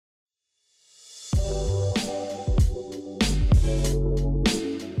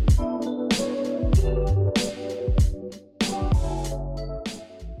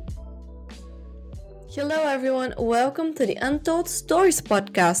everyone, welcome to the Untold Stories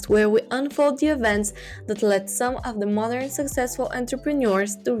podcast, where we unfold the events that led some of the modern successful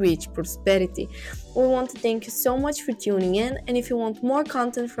entrepreneurs to reach prosperity. We want to thank you so much for tuning in, and if you want more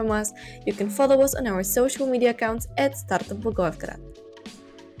content from us, you can follow us on our social media accounts at Startup Blagoevgrad.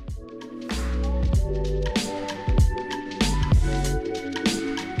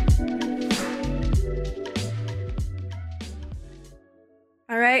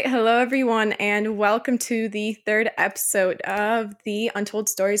 All right. Hello, everyone, and welcome to the third episode of the Untold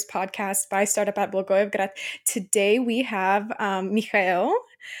Stories podcast by Startup at Blagoevgrad. Today we have Michael.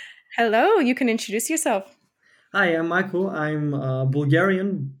 Hello. You can introduce yourself. Hi, I'm Michael. I'm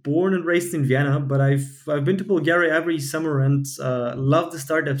Bulgarian, born and raised in Vienna, but I've been to Bulgaria every summer and love the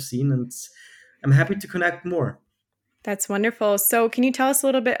startup scene, and I'm happy to connect more. That's wonderful. So can you tell us a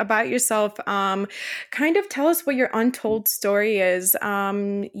little bit about yourself? Kind of tell us what your untold story is.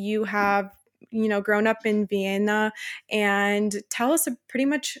 You have, grown up in Vienna, and tell us pretty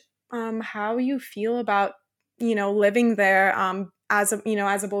much how you feel about, living there as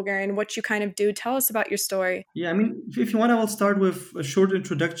a Bulgarian, what you kind of do. Tell us about your story. Yeah, I mean, if you want, I will start with a short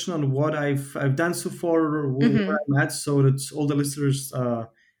introduction on what I've done so far, or where I'm at, so that all the listeners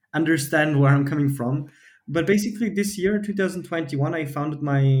understand where I'm coming from. But basically, this year, 2021, I founded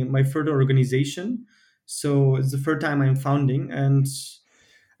my further organization. So it's the third time I'm founding, and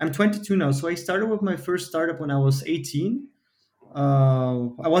I'm 22 now. So I started with my first startup when I was 18.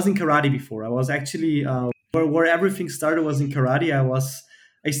 I was in karate before. I was actually where everything started was in karate.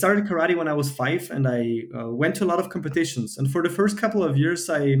 I started karate when I was 5, and I went to a lot of competitions. And for the first couple of years,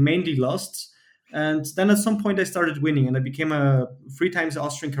 I mainly lost. And then at some point, I started winning, and I became a 3 times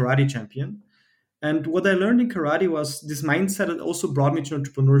Austrian karate champion. And what I learned in karate was this mindset that also brought me to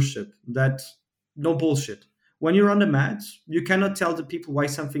entrepreneurship, that no bullshit. When you're on the mat, you cannot tell the people why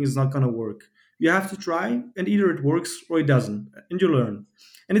something is not going to work. You have to try, and either it works or it doesn't, and you learn.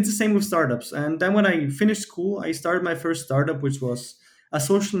 And it's the same with startups. And then when I finished school, I started my first startup, which was a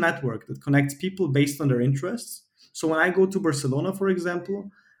social network that connects people based on their interests. So when I go to Barcelona, for example,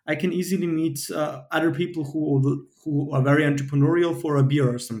 I can easily meet other people who are very entrepreneurial for a beer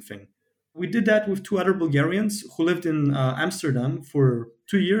or something. We did that with 2 other Bulgarians who lived in Amsterdam for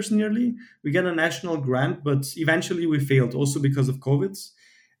 2 years nearly. We got a national grant, but eventually we failed also because of COVID.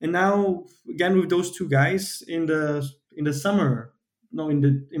 And now, again, with those 2 guys in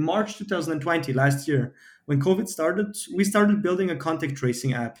March 2020, last year, when COVID started, we started building a contact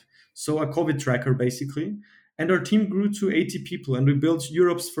tracing app. So a COVID tracker, basically. And our team grew to 80 people, and we built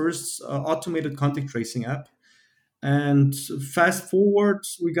Europe's first automated contact tracing app. And fast forward,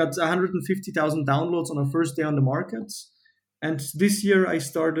 we got 150,000 downloads on our first day on the market. And this year, I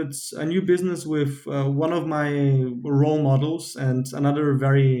started a new business with one of my role models and another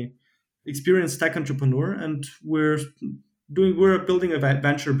very experienced tech entrepreneur. And we're building a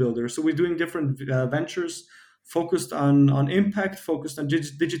venture builder. So we're doing different ventures focused on impact, focused on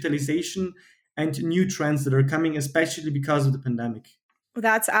digitalization and new trends that are coming, especially because of the pandemic. Well,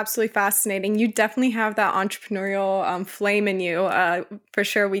 that's absolutely fascinating. You definitely have that entrepreneurial flame in you. For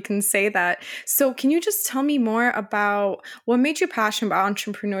sure, we can say that. So can you just tell me more about what made you passionate about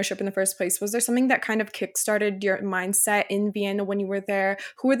entrepreneurship in the first place? Was there something that kind of kickstarted your mindset in Vienna when you were there?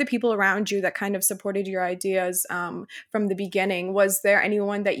 Who were the people around you that kind of supported your ideas from the beginning? Was there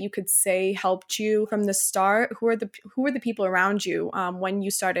anyone that you could say helped you from the start? Who were the people around you when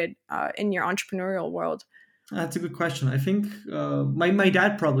you started in your entrepreneurial world? That's a good question. I think my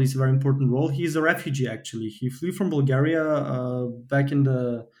dad probably is a very important role. He's a refugee, actually. He flew from Bulgaria back in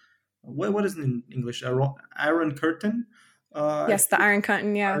the, what is it in English? Iron Curtain? Yes, the Iron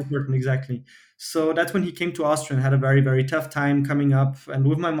Curtain, yeah. Iron Curtain, exactly. So that's when he came to Austria and had a very, very tough time coming up. And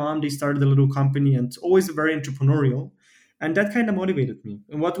with my mom, they started a little company, and always very entrepreneurial. And that kind of motivated me.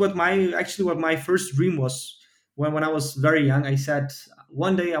 And what my first dream was when I was very young, I said,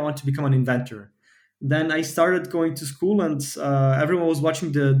 one day I want to become an inventor. Then I started going to school, and everyone was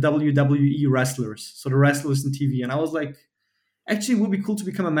watching the WWE wrestlers, so the wrestlers in TV. And I was like, actually, it would be cool to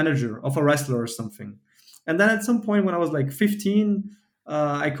become a manager of a wrestler or something. And then at some point when I was like 15,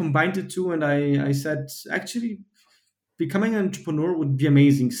 I combined the two, and I said, actually, becoming an entrepreneur would be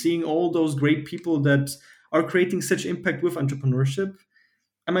amazing. Seeing all those great people that are creating such impact with entrepreneurship.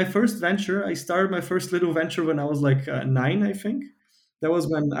 And my first venture, I started my first little venture when I was like 9, I think. That was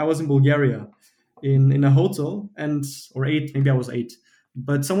when I was in Bulgaria. In a hotel, or 8, maybe I was 8,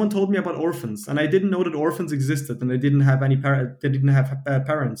 but someone told me about orphans, and I didn't know that orphans existed, and they didn't have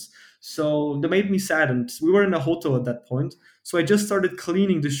parents. So they made me sad, and we were in a hotel at that point. So I just started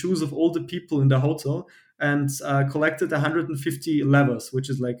cleaning the shoes of all the people in the hotel, and collected 150 levas, which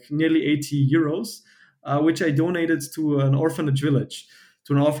is like nearly 80 euros. which I donated to an orphanage village,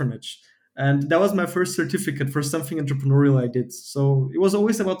 to an orphanage. And that was my first certificate for something entrepreneurial I did. So it was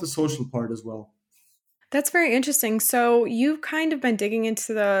always about the social part as well. That's very interesting. So you've kind of been digging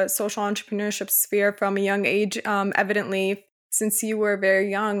into the social entrepreneurship sphere from a young age, evidently, since you were very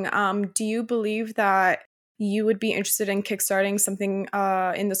young. Do you believe that you would be interested in kickstarting something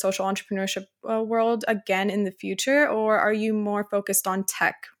in the social entrepreneurship world again in the future, or are you more focused on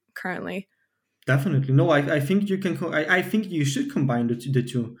tech currently? Definitely. No, I think you can. I think you should combine the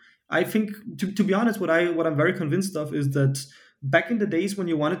two. I think, to be honest, what I'm very convinced of is that back in the days when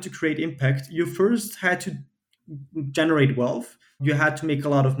you wanted to create impact, you first had to generate wealth. You had to make a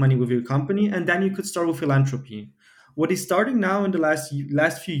lot of money with your company, and then you could start with philanthropy. What is starting now in the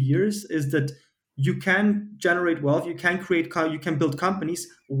last few years is that you can generate wealth, you can you can build companies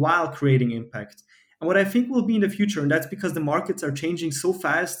while creating impact. And what I think will be in the future, and that's because the markets are changing so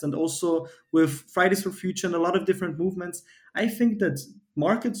fast, and also with Fridays for Future and a lot of different movements, I think that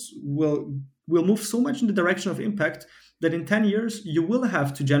markets will move so much in the direction of impact that in 10 years you will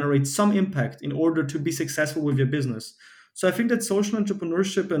have to generate some impact in order to be successful with your business. So I think that social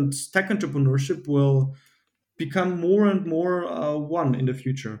entrepreneurship and tech entrepreneurship will become more and more one in the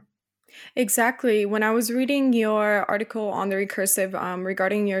future. Exactly. When I was reading your article on the recursive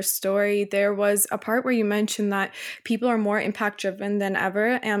regarding your story, there was a part where you mentioned that people are more impact driven than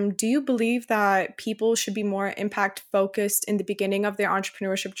ever. Do you believe that people should be more impact focused in the beginning of their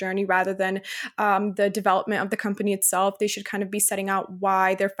entrepreneurship journey rather than the development of the company itself? They should kind of be setting out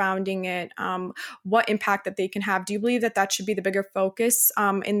why they're founding it, what impact that they can have. Do you believe that that should be the bigger focus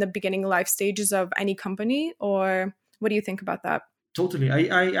in the beginning life stages of any company, or what do you think about that? Totally.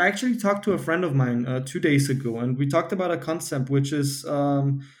 I actually talked to a friend of mine 2 days ago, and we talked about a concept which is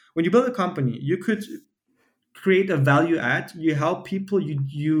when you build a company, you could create a value add. You help people.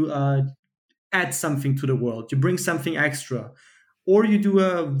 You add something to the world. You bring something extra, or you do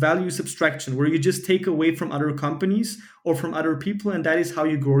a value subtraction where you just take away from other companies or from other people, and that is how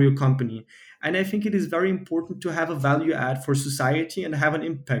you grow your company. And I think it is very important to have a value add for society and have an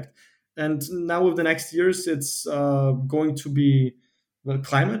impact. And now with the next years, it's going to be, well,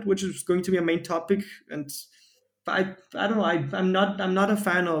 climate, which is going to be a main topic. And I don't know. I'm not a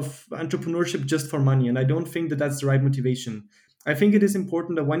fan of entrepreneurship just for money, and I don't think that that's the right motivation. I think it is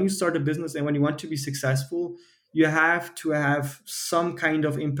important that when you start a business and when you want to be successful, you have to have some kind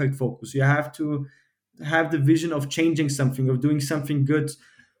of impact focus. You have to have the vision of changing something, of doing something good.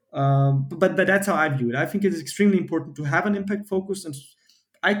 But that's how I view it. I think it is extremely important to have an impact focus, and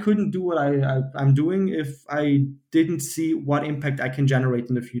I couldn't do what I'm doing if I didn't see what impact I can generate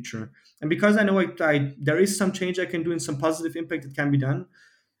in the future. And because I know there is some change I can do and some positive impact that can be done,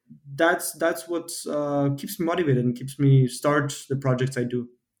 that's what keeps me motivated and keeps me start the projects I do.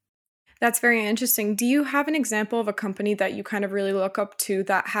 That's very interesting. Do you have an example of a company that you kind of really look up to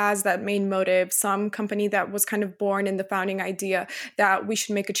that has that main motive? Some company that was kind of born in the founding idea that we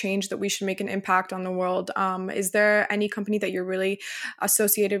should make a change, that we should make an impact on the world. Is there any company that you're really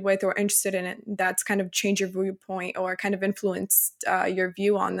associated with or interested in it that's kind of changed your viewpoint or kind of influenced your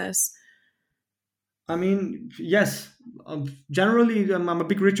view on this? I mean, yes. Generally, I'm a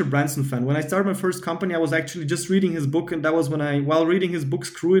big Richard Branson fan. When I started my first company, I was actually just reading his book, and that was when while reading his book,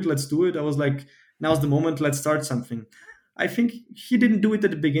 "Screw it, let's do it." I was like, "Now's the moment. Let's start something." I think he didn't do it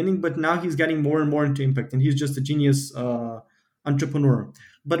at the beginning, but now he's getting more and more into impact, and he's just a genius entrepreneur.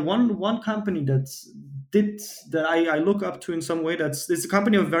 But one company did that I look up to in some way. It's a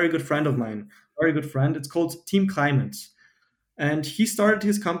company of a very good friend of mine, very good friend. It's called Team Climate, and he started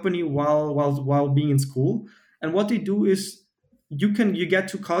his company while being in school. And what they do is you get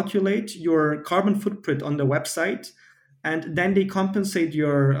to calculate your carbon footprint on the website, and then they compensate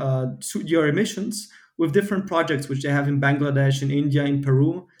your emissions with different projects which they have in Bangladesh, in India, in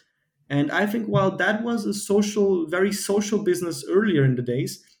Peru. And I think while that was a very social business earlier in the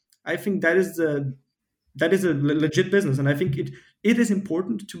days, I think that is a legit business, and I think it is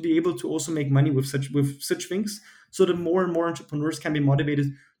important to be able to also make money with such things, so that more and more entrepreneurs can be motivated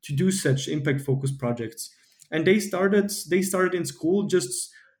to do such impact focused projects. And they started in school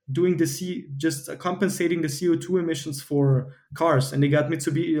just doing just compensating the CO2 emissions for cars, and they got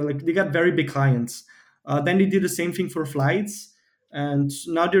Mitsubishi, like they got very big clients. Then they did the same thing for flights, and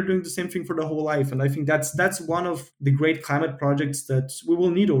now they're doing the same thing for the whole life. And I think that's one of the great climate projects that we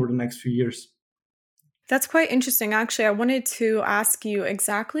will need over the next few years. That's quite interesting. Actually, I wanted to ask you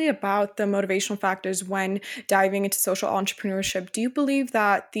exactly about the motivational factors when diving into social entrepreneurship. Do you believe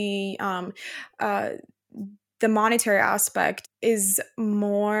that uh, the monetary aspect is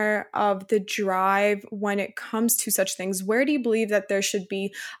more of the drive when it comes to such things. Where do you believe that there should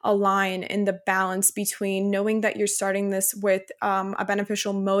be a line in the balance between knowing that you're starting this with a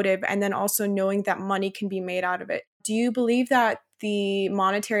beneficial motive and then also knowing that money can be made out of it? Do you believe that the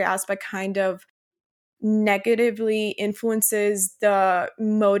monetary aspect kind of negatively influences the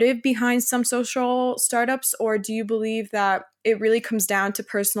motive behind some social startups, or do you believe that it really comes down to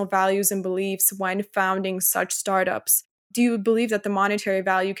personal values and beliefs when founding such startups? Do you believe that the monetary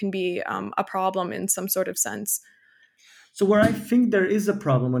value can be a problem in some sort of sense? So where I think there is a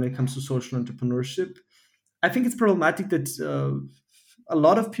problem when it comes to social entrepreneurship, I think it's problematic that a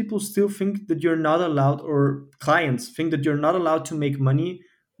lot of people still think that you're not allowed, or clients think that you're not allowed to make money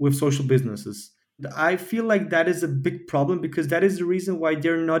with social businesses. I feel like that is a big problem because that is the reason why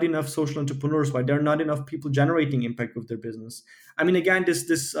there are not enough social entrepreneurs, why there are not enough people generating impact with their business. I mean, again,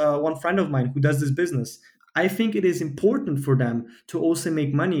 this one friend of mine who does this business, I think it is important for them to also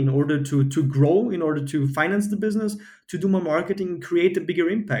make money in order to grow, in order to finance the business, to do more marketing, create a bigger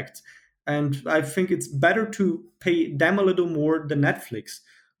impact. And I think it's better to pay them a little more than Netflix.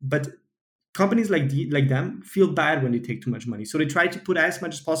 But companies like them feel bad when they take too much money, so they try to put as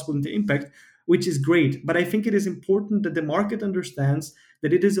much as possible into impact, which is great. But I think it is important that the market understands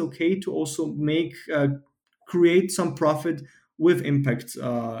that it is okay to also make create some profit with impact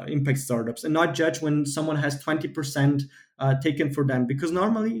startups, and not judge when someone has 20% taken for them, because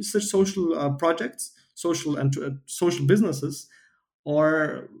normally such social projects, social businesses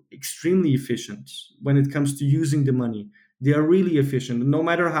are extremely efficient when it comes to using the money. They are really efficient. No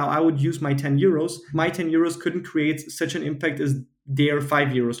matter how I would use my 10 euros couldn't create such an impact as their 5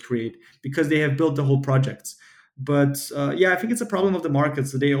 euros create, because they have built the whole projects. But yeah, I think it's a problem of the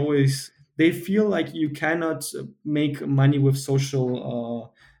markets. They feel like you cannot make money with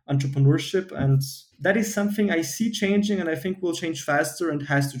social entrepreneurship, and that is something I see changing, and I think will change faster and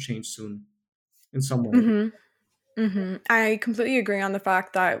has to change soon in some way. I completely agree on the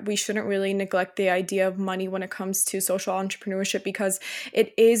fact that we shouldn't really neglect the idea of money when it comes to social entrepreneurship, because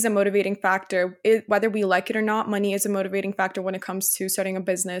it is a motivating factor. Whether we like it or not, money is a motivating factor when it comes to starting a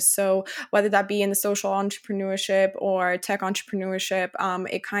business. So whether that be in the social entrepreneurship or tech entrepreneurship,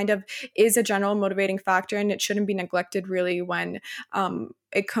 it kind of is a general motivating factor, and it shouldn't be neglected really when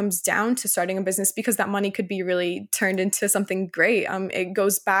it comes down to starting a business, because that money could be really turned into something great. It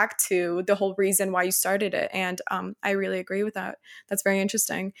goes back to the whole reason why you started it. And I really agree with that. That's very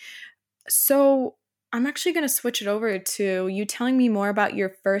interesting. So I'm actually going to switch it over to you telling me more about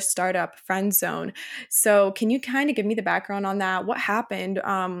your first startup, Friend Zone. So can you kind of give me the background on that? What happened?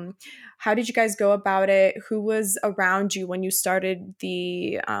 How did you guys go about it? Who was around you when you started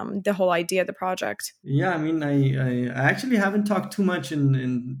the whole idea of the project? Yeah, I mean, I actually haven't talked too much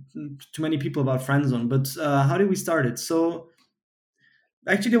in too many people about Friendzone, but how did we start it? So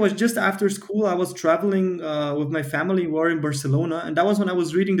actually, it was just after school. I was traveling with my family. We were in Barcelona, and that was when I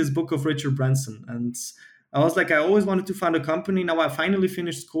was reading this book of Richard Branson. And I was like, I always wanted to found a company. Now I finally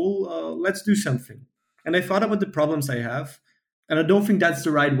finished school. Let's do something. And I thought about the problems I have, and I don't think that's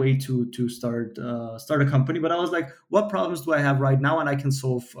the right way to start a company. But I was like, what problems do I have right now, and I can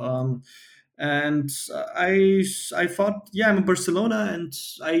solve. And I thought, yeah, I'm in Barcelona, and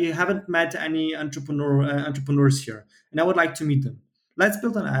I haven't met any entrepreneurs here, and I would like to meet them. Let's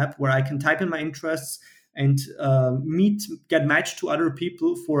build an app where I can type in my interests and get matched to other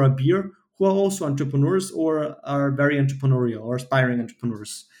people for a beer who are also entrepreneurs or are very entrepreneurial or aspiring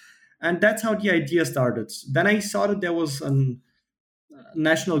entrepreneurs. And that's how the idea started. Then I saw that there was a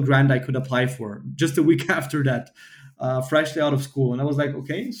national grant I could apply for just a week after that, freshly out of school. And I was like,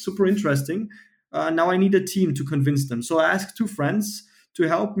 okay, super interesting. Now I need a team to convince them. So I asked two friends to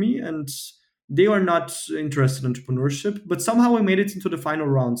help me, and they are not interested in entrepreneurship, but somehow we made it into the final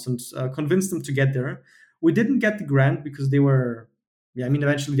rounds and convinced them to get there. We didn't get the grant because they were, yeah, I mean,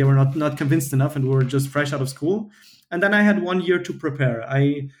 eventually they were not convinced enough, and we were just fresh out of school. And then I had 1 year to prepare.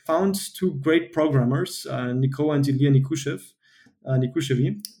 I found two great programmers, Niko and Ilya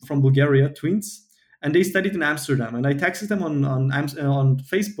Nikushevi from Bulgaria, twins, and they studied in Amsterdam. And I texted them on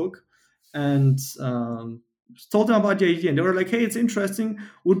Facebook, and told them about the idea, and they were like, hey, it's interesting,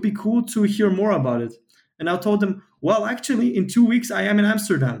 would be cool to hear more about it. And I told them, well, actually in 2 weeks I am in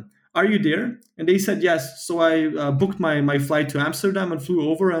Amsterdam, are you there? And they said yes. So I booked my flight to Amsterdam and flew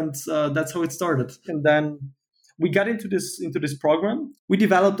over, and that's how it started. And then we got into this program. We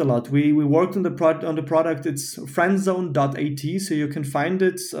developed a lot. We worked on the product. It's friendzone.at, so you can find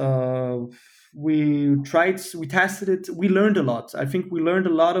it. We tested it, we learned a lot. I think we learned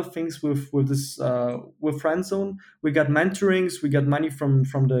a lot of things with this with Friendzone. We got mentorings, we got money from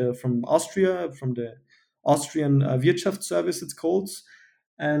Austria, from the Austrian Wirtschaftsservice, it's called,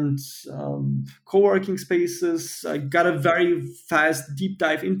 and co-working spaces. I got a very fast deep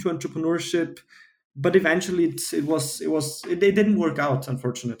dive into entrepreneurship, but eventually it didn't work out.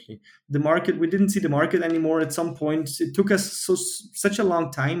 Unfortunately, the market, we didn't see the market anymore. At some point, it took us such a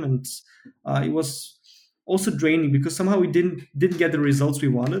long time, and it was also draining because somehow we didn't get the results we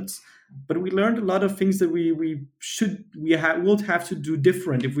wanted. But we learned a lot of things that would have to do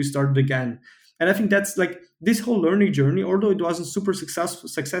different if we started again. And I think that's like this whole learning journey, although it wasn't super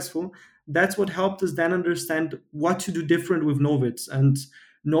successful, that's what helped us then understand what to do different with Novitz. And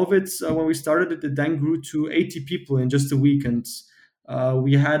Novitz, when we started it, it then grew to 80 people in just a week. And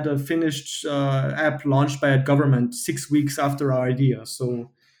we had a finished app launched by a government 6 weeks after our idea.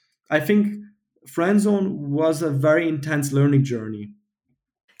 So I think Friendzone was a very intense learning journey.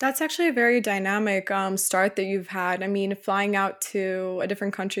 That's actually a very dynamic start that you've had. I mean, flying out to a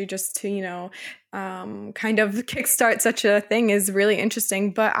different country just to, kind of kickstart such a thing is really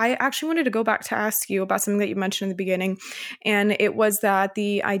interesting. But I actually wanted to go back to ask you about something that you mentioned in the beginning. And it was that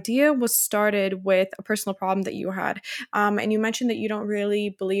the idea was started with a personal problem that you had. And you mentioned that you don't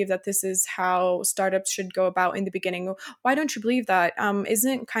really believe that this is how startups should go about in the beginning. Why don't you believe that?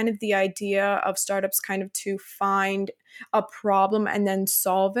 Isn't kind of the idea of startups kind of to find a problem and then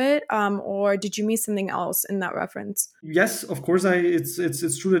solve it, or did you mean something else in that reference? Yes, of course.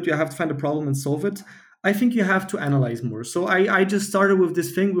 It's true that you have to find a problem and solve it. I think you have to analyze more. So I just started with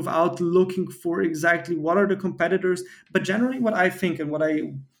this thing without looking for exactly what are the competitors, but generally what I think and what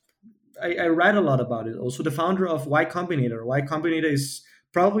I read a lot about it. Also, the founder of Y Combinator. Y Combinator is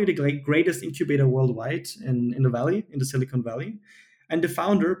probably the greatest incubator worldwide in the Valley, in the Silicon Valley. And the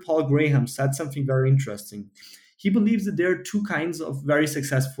founder, Paul Graham, said something very interesting. He believes that there are two kinds of very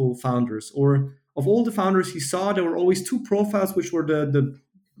successful founders, or of all the founders he saw, there were always two profiles which were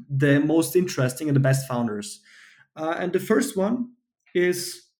the most interesting and the best founders. And the first one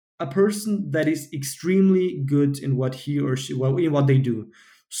is a person that is extremely good in what he or she, well, in what they do.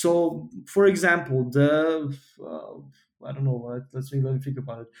 So, for example, I don't know what. Let me think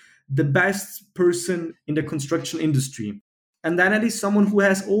about it. The best person in the construction industry, and then it is someone who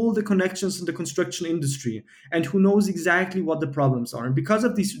has all the connections in the construction industry and who knows exactly what the problems are. And because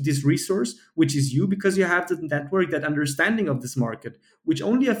of this resource, which is you, because you have the network, that understanding of this market, which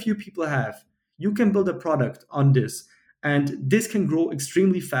only a few people have, you can build a product on this. And this can grow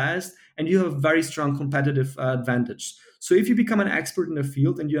extremely fast, and you have a very strong competitive advantage. So if you become an expert in the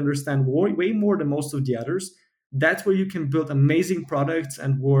field and you understand way more than most of the others, that's where you can build amazing products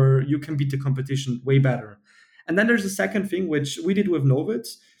and where you can beat the competition way better. And then there's a second thing, which we did with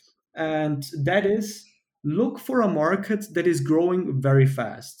Novitz, and that is look for a market that is growing very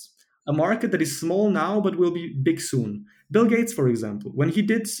fast. A market that is small now but will be big soon. Bill Gates, for example, when he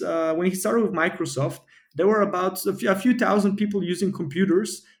started with Microsoft, there were about a few thousand people using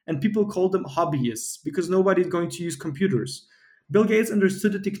computers, and people called them hobbyists because nobody's going to use computers. Bill Gates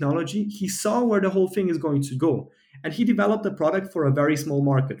understood the technology. He saw where the whole thing is going to go, and he developed a product for a very small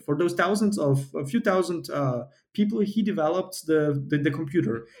market. For those a few thousand people, he developed the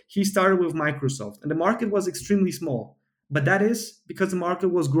computer. He started with Microsoft, and the market was extremely small. But that is because the market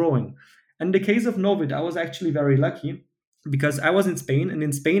was growing. And in the case of Novit, I was actually very lucky because I was in Spain, and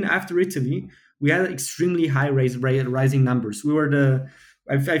in Spain, after Italy, we had extremely high rising numbers.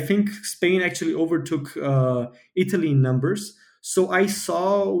 I think Spain actually overtook Italy in numbers. So I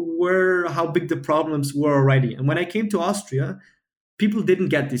saw how big the problems were already. And when I came to Austria, people didn't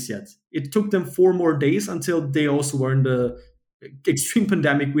get this yet. It took them 4 more days until they also were in the extreme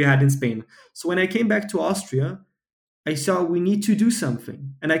pandemic we had in Spain. So when I came back to Austria, I saw we need to do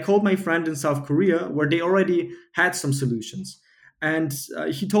something. And I called my friend in South Korea, where they already had some solutions. And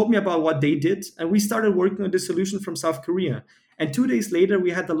he told me about what they did. And we started working on this solution from South Korea. And 2 days later,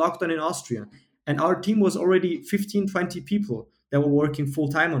 we had the lockdown in Austria. And our team was already 15, 20 people that were working full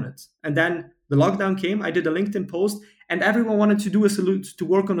time on it. And then the lockdown came. I did a LinkedIn post, and everyone wanted to to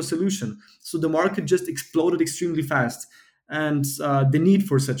work on a solution. So the market just exploded extremely fast, and the need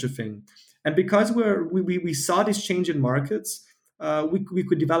for such a thing. And because we saw this change in markets, we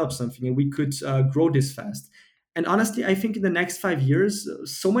could develop something, and we could grow this fast. And honestly, I think in the next 5 years,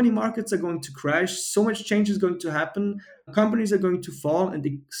 so many markets are going to crash, so much change is going to happen, companies are going to fall, and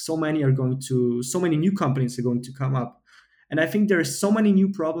so many new companies are going to come up. And I think there are so many new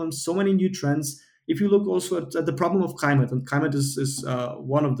problems, so many new trends. If you look also at the problem of climate, and climate is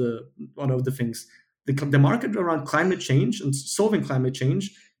one of the things, the market around climate change and solving climate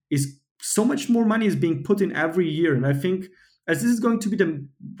change is so much more money is being put in every year. And I think as this is going to be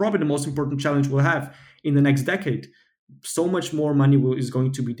probably the most important challenge we'll have in the next decade, so much more money is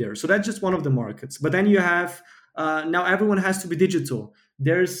going to be there. So that's just one of the markets. But then you have now everyone has to be digital.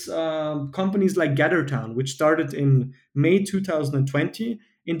 There's companies like GatherTown, which started in May 2020,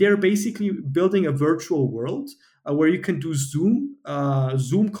 and they're basically building a virtual world where you can do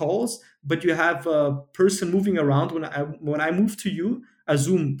Zoom calls, but you have a person moving around. When I move to you, a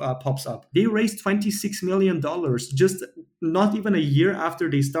Zoom pops up. They raised $26 million just not even a year after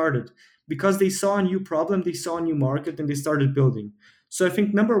they started, because they saw a new problem, they saw a new market, and they started building. So I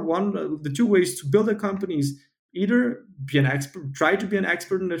think number one, the two ways to build a company is either be an expert, try to be an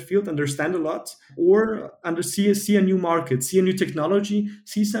expert in that field, understand a lot, or see a new market, see a new technology,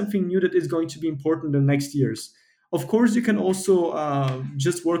 see something new that is going to be important in the next years. Of course, you can also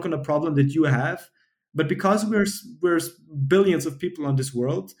just work on a problem that you have, but because we're billions of people on this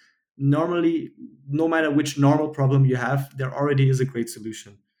world, normally, no matter which normal problem you have, there already is a great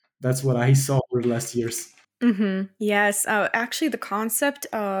solution. That's what I saw over the last years. Yes. Actually, the concept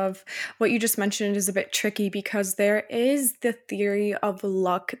of what you just mentioned is a bit tricky because there is the theory of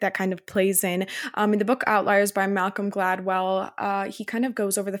luck that kind of plays in the book Outliers by Malcolm Gladwell. He kind of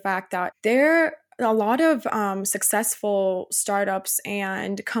goes over the fact that there a lot of successful startups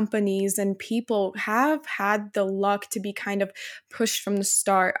and companies and people have had the luck to be kind of pushed from the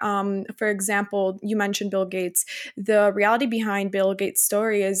start. For example, you mentioned Bill Gates. The reality behind Bill Gates'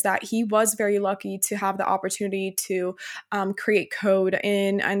 story is that he was very lucky to have the opportunity to create code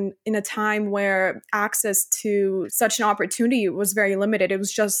in a time where access to such an opportunity was very limited. It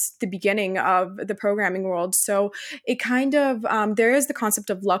was just the beginning of the programming world. So it kind of, there is the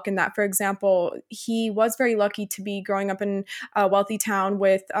concept of luck in that. For example, he was very lucky to be growing up in a wealthy town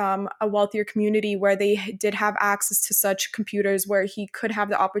with a wealthier community where they did have access to such computers where he could have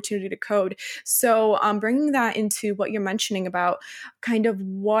the opportunity to code. So bringing that into what you're mentioning about kind of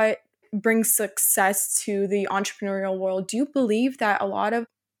what brings success to the entrepreneurial world, do you believe that a lot of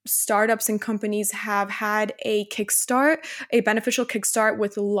startups and companies have had a beneficial kickstart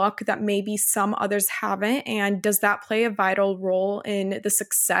with luck that maybe some others haven't? And does that play a vital role in the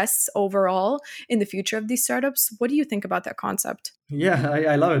success overall in the future of these startups? What do you think about that concept? Yeah,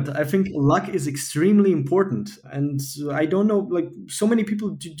 I love it. I think luck is extremely important. And I don't know, like so many people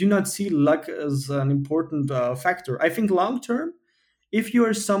do not see luck as an important factor. I think long term, if you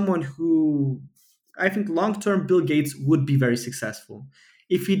are someone who, I think long term, Bill Gates would be very successful.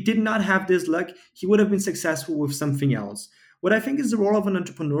 If he did not have this luck, he would have been successful with something else. What I think is the role of an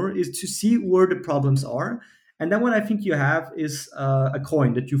entrepreneur is to see where the problems are. And then what I think you have is a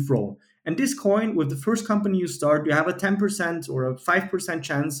coin that you throw. And this coin, with the first company you start, you have a 10% or a 5%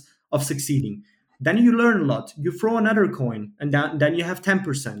 chance of succeeding. Then you learn a lot. You throw another coin, and then you have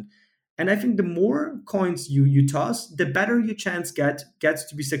 10%. And I think the more coins you toss, the better your chance gets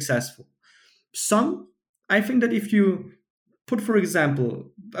to be successful. Some, I think that if you put, for example,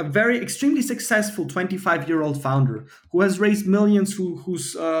 a very extremely successful 25-year-old founder who has raised millions,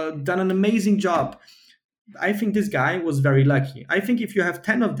 who's done an amazing job, I think this guy was very lucky. I think if you have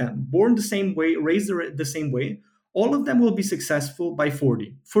 10 of them, born the same way, raised the same way, all of them will be successful by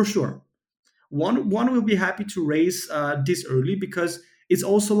 40, for sure. One will be happy to raise this early because it's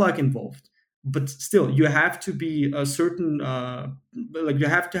also luck involved. But still, you have to be a certain like you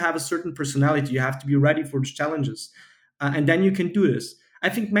have to have a certain personality. You have to be ready for the challenges, and then you can do this. I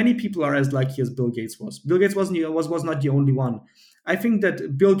think many people are as lucky as Bill Gates was. Bill Gates was not the only one. I think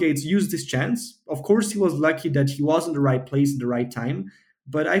that Bill Gates used this chance. Of course, he was lucky that he was in the right place at the right time.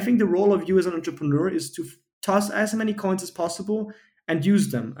 But I think the role of you as an entrepreneur is to toss as many coins as possible and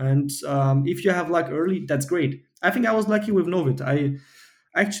use them. And if you have luck early, that's great. I think I was lucky with Novit. I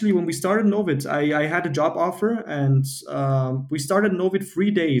actually, when we started Novit, I had a job offer, and we started Novit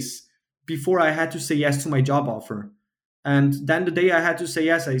 3 days before I had to say yes to my job offer. And then the day I had to say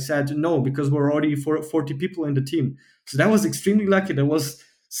yes, I said no because we're already 40 people in the team. So that was extremely lucky. That was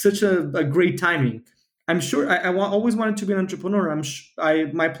such a great timing. I'm sure always wanted to be an entrepreneur.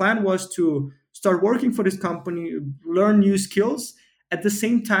 My plan was to start working for this company, learn new skills, at the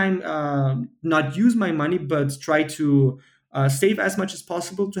same time not use my money, but try to save as much as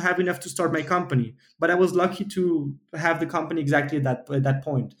possible to have enough to start my company. But I was lucky to have the company exactly at that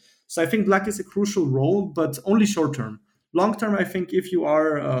point. So I think luck is a crucial role, but only short term. Long term, I think if you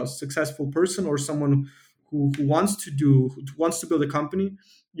are a successful person or someone who wants to build a company,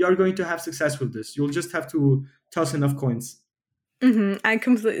 you are going to have success with this. You'll just have to toss enough coins. I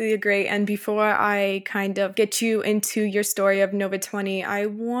completely agree. And before I kind of get you into your story of Nova 20, I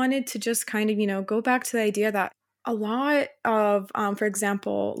wanted to just kind of, go back to the idea that A lot of, for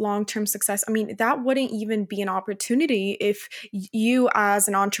example, long-term success, I mean, that wouldn't even be an opportunity if you as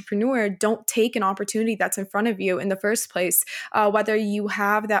an entrepreneur don't take an opportunity that's in front of you in the first place. Whether you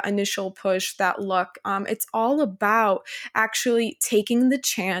have that initial push, that luck, it's all about actually taking the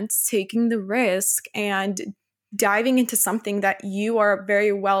chance, taking the risk, and diving into something that you are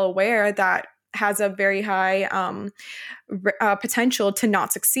very well aware that has a very high potential to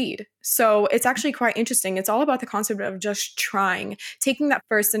not succeed. So it's actually quite interesting. It's all about the concept of just trying, taking that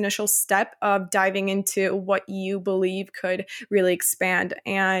first initial step of diving into what you believe could really expand.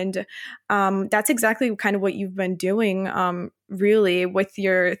 And that's exactly kind of what you've been doing, really, with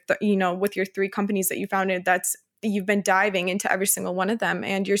your, with your three companies that you founded. That's You've been diving into every single one of them,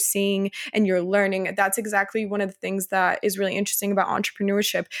 and you're seeing and you're learning. That's exactly one of the things that is really interesting about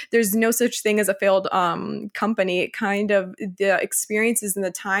entrepreneurship. There's no such thing as a failed company. It kind of, the experiences and the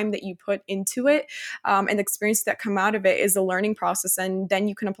time that you put into it, and the experience that come out of it is a learning process, and then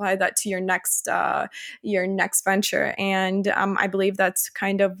you can apply that to your next venture. And I believe that's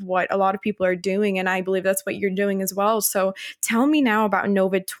kind of what a lot of people are doing, and I believe that's what you're doing as well. So tell me now about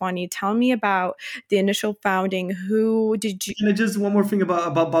Novid 20. Tell me about the initial founding. Who did you? And just one more thing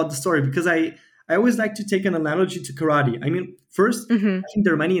about the story, because I always like to take an analogy to karate. I mean, first, Mhm. I think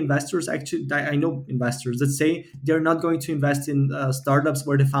there are many investors, actually, I know investors that say they're not going to invest in startups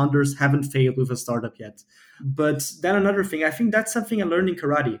where the founders haven't failed with a startup yet. But then another thing, I think that's something I learned in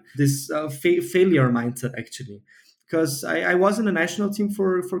karate, this failure mindset, actually. Because I was in a national team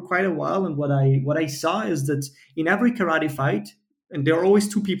for quite a while, and what I saw is that in every karate fight, and there are always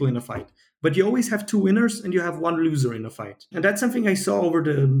two people in a fight, but you always have two winners and you have one loser in a fight. And that's something I saw over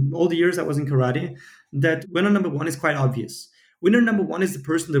all the years I was in karate, that winner number one is quite obvious. Winner number one is the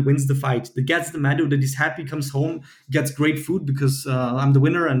person that wins the fight, that gets the medal, that is happy, comes home, gets great food because I'm the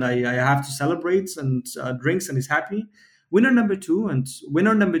winner and I have to celebrate, and drinks and is happy. Winner number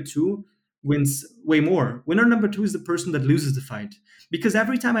two wins way more. Winner number two is the person that loses the fight. Because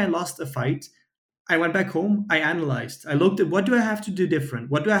every time I lost a fight, I went back home, I analyzed, I looked at what do I have to do different?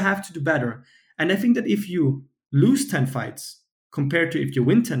 What do I have to do better? And I think that if you lose 10 fights compared to if you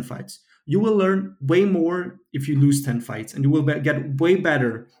win 10 fights, you will learn way more if you lose 10 fights, and you will get way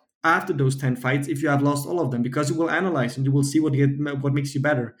better after those 10 fights if you have lost all of them, because you will analyze and you will see what makes you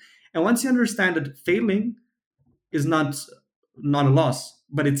better. And once you understand that failing is not a loss,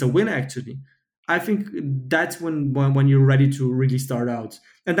 but it's a win actually. I think that's when you're ready to really start out.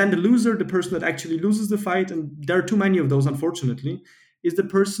 And then the loser, the person that actually loses the fight, and there are too many of those, unfortunately, is the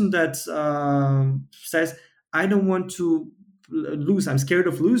person that says, "I don't want to lose. I'm scared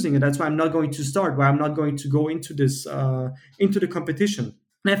of losing, and that's why I'm not going to start. Why I'm not going to go into this into the competition."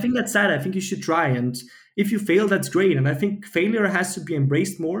 And I think that's sad. I think you should try. And if you fail, that's great. And I think failure has to be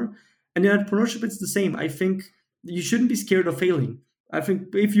embraced more. And in entrepreneurship, it's the same. I think you shouldn't be scared of failing. I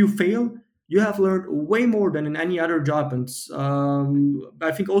think if you fail, you have learned way more than in any other job. And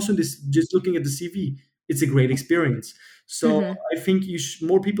I think also in this, just looking at the CV, it's a great experience. So Mhm. I think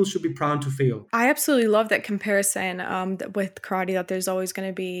more people should be proud to fail. I absolutely love that comparison, with karate, that there's always going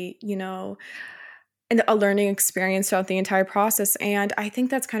to be, and a learning experience throughout the entire process. And I think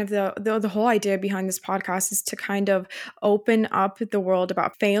that's kind of the whole idea behind this podcast, is to kind of open up the world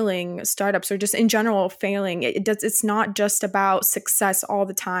about failing startups, or just in general failing. It's not just about success all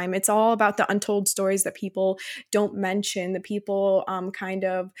the time. It's all about the untold stories that people don't mention. The people kind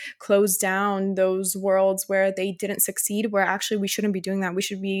of close down those worlds where they didn't succeed, where actually we shouldn't be doing that. We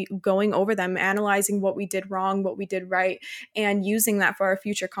should be going over them, analyzing what we did wrong, what we did right, and using that for our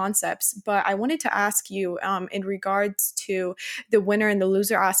future concepts. But I wanted to ask you, in regards to the winner and the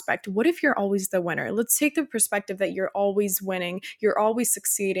loser aspect, what if you're always the winner? Let's take the perspective that you're always winning, you're always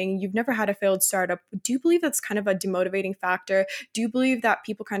succeeding, you've never had a failed startup. Do you believe that's kind of a demotivating factor? Do you believe that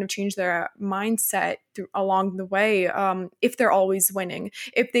people kind of change their mindset along the way, if they're always winning,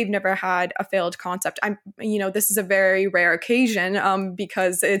 if they've never had a failed concept? This is a very rare occasion,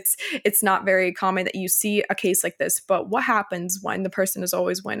 because it's not very common that you see a case like this. But what happens when the person is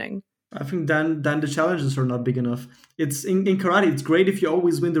always winning? I think then the challenges are not big enough. It's in karate. It's great if you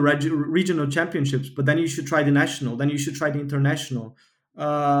always win the regional championships, but then you should try the national. Then you should try the international.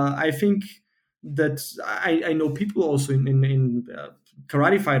 I think that I know people also in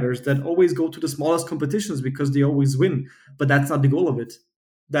karate fighters that always go to the smallest competitions because they always win, but that's not the goal of it.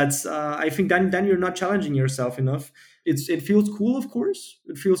 That's I think then you're not challenging yourself enough. It feels cool, of course.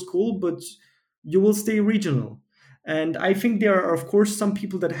 It feels cool, but you will stay regional. And I think there are, of course, some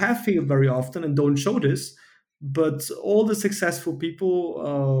people that have failed very often and don't show this, but all the successful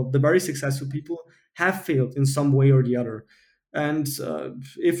people, the very successful people, have failed in some way or the other. And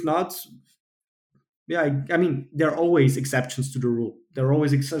if not, Yeah, I mean, there are always exceptions to the rule. There are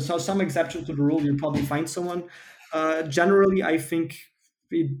always so some exceptions to the rule. You'll probably find someone. Generally, I think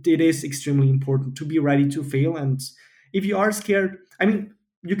it is extremely important to be ready to fail. And if you are scared, I mean,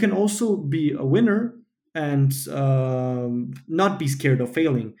 you can also be a winner and not be scared of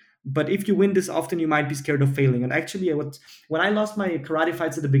failing. But if you win this often, you might be scared of failing. And actually, when I lost my karate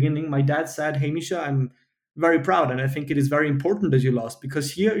fights at the beginning, my dad said, "Hey, Misha, I'm very proud, and I think it is very important that you lost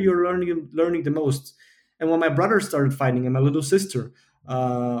because here you're learning the most." And when my brother started fighting and my little sister,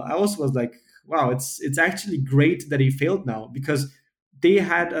 I also was like, "Wow, it's actually great that he failed now because they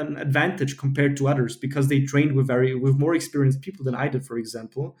had an advantage compared to others because they trained with more experienced people than I did, for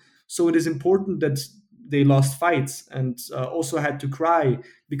example. So it is important that they lost fights and also had to cry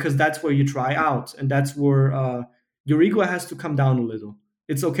because that's where you try out and that's where your ego has to come down a little.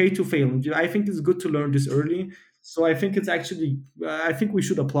 It's okay to fail. And I think it's good to learn this early. So I think it's actually I think we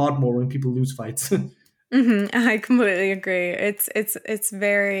should applaud more when people lose fights." I completely agree. It's a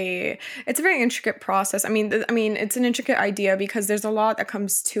very intricate process. I mean, it's an intricate idea because there's a lot that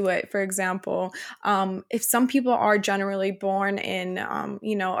comes to it. For example, if some people are generally born in,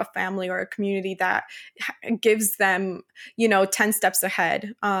 a family or a community that gives them, 10 steps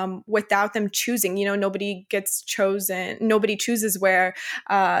ahead, without them choosing, nobody gets chosen. Nobody chooses where,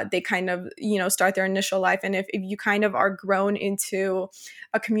 they kind of, start their initial life. And if you kind of are grown into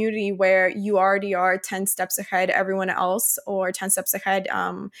a community where you already are 10 steps ahead everyone else or 10 steps ahead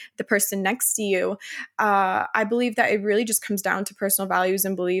the person next to you, I believe that it really just comes down to personal values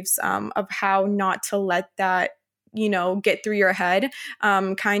and beliefs, of how not to let that get through your head,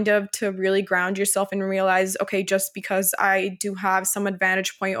 kind of to really ground yourself and realize, okay, just because I do have some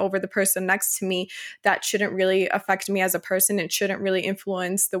advantage point over the person next to me, that shouldn't really affect me as a person. It shouldn't really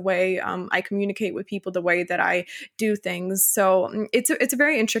influence the way I communicate with people, the way that I do things. So it's a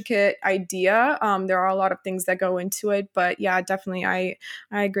very intricate idea. There are a lot of things that go into it, but yeah, definitely, I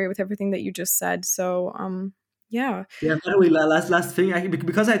agree with everything that you just said. So yeah. Yeah, by the way, last thing,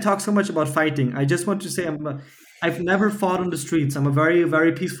 because I talk so much about fighting, I just want to say I've never fought on the streets. I'm a very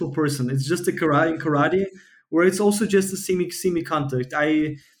very peaceful person. It's just a karate, where it's also just a semi contact.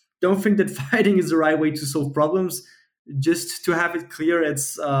 I don't think that fighting is the right way to solve problems. Just to have it clear,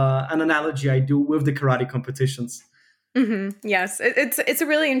 it's an analogy I do with the karate competitions. Yes, it's a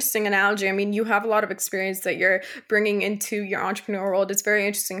really interesting analogy. I mean, you have a lot of experience that you're bringing into your entrepreneur world. It's very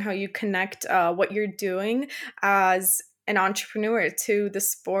interesting how you connect what you're doing as an entrepreneur to the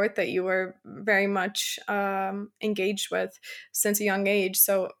sport that you were very much engaged with since a young age.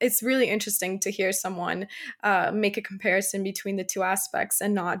 So it's really interesting to hear someone make a comparison between the two aspects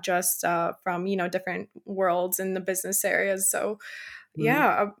and not just from different worlds in the business areas. So Mhm.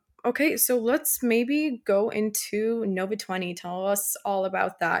 yeah. Okay, so let's maybe go into Nova 20. Tell us all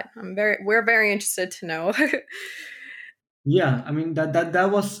about that. We're very interested to know. Yeah, I mean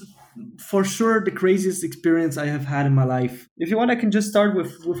that was for sure the craziest experience I have had in my life. If you want, I can just start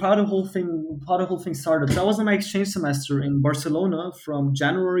with how the whole thing started. So I was on my exchange semester in Barcelona from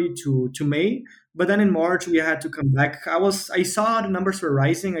January to May, but then in March we had to come back. I saw the numbers were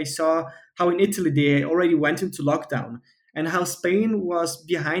rising. I saw how in Italy they already went into lockdown and how Spain was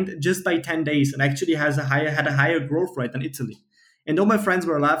behind just by 10 days and actually had a higher growth rate than Italy. And all my friends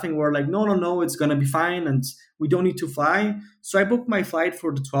were laughing, were like, no, no, no, it's gonna be fine, and we don't need to fly. So I booked my flight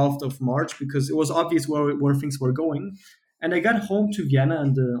for the 12th of March because it was obvious where things were going. And I got home to Vienna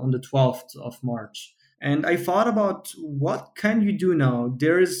on the 12th of March. And I thought about what can you do now?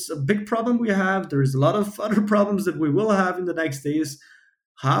 There is a big problem we have. There is a lot of other problems that we will have in the next days.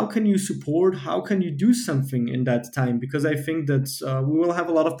 How can you support? How can you do something in that time? Because I think that we will have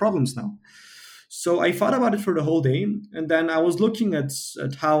a lot of problems now. So I thought about it for the whole day, and then I was looking at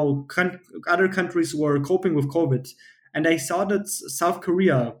how other countries were coping with COVID, and I saw that South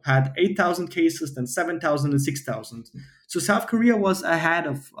Korea had 8,000 cases, then 7,000 and 6,000. So South Korea was ahead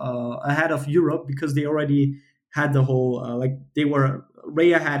of Europe because they already had the whole like they were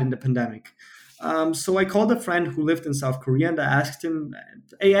way ahead in the pandemic. So I called a friend who lived in South Korea and I asked him,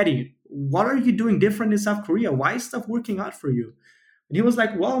 "Hey Eddie, what are you doing different in South Korea? Why is stuff working out for you?" And he was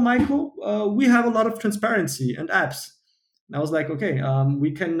like, "Well, Michael, we have a lot of transparency and apps." And I was like, "Okay,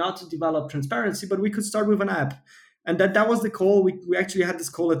 we cannot develop transparency, but we could start with an app." And that was the call. We actually had this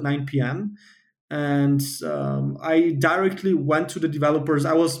call at 9 p.m. And I directly went to the developers.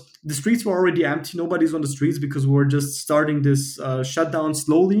 The streets were already empty. Nobody's on the streets because we were just starting this shutdown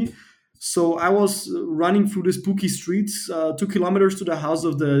slowly. So I was running through the spooky streets, 2 kilometers to the house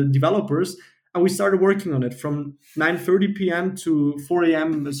of the developers, and we started working on it from 9:30 p.m. to 4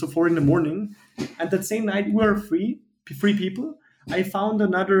 a.m. So 4 in the morning. And that same night we were three people. I found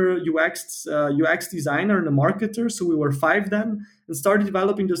another UX designer and a marketer. So we were five then, and started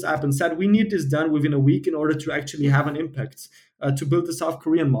developing this app and said we need this done within a week in order to actually have an impact, to build the South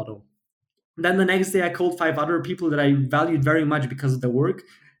Korean model. Then the next day, I called five other people that I valued very much because of their work,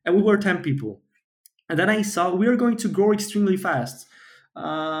 and we were 10 people. And then I saw we are going to grow extremely fast.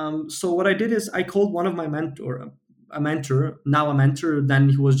 So what I did is I called one of my mentor, now a mentor, then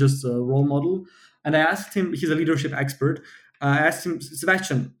he was just a role model, and I asked him. He's a leadership expert. I asked him,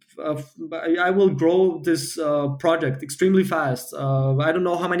 Sebastian, I will grow this project extremely fast. I don't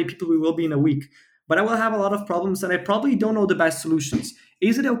know how many people we will be in a week, but I will have a lot of problems, and I probably don't know the best solutions.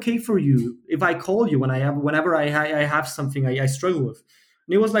 Is it okay for you if I call you whenever I have something I struggle with?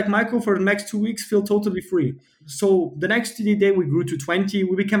 And he was like, Michael, for the next 2 weeks, feel totally free. So the next day, we grew to 20.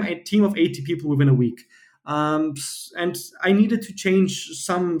 We became a team of 80 people within a week. And I needed to change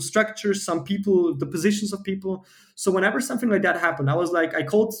some structures, some people, the positions of people. So whenever something like that happened, I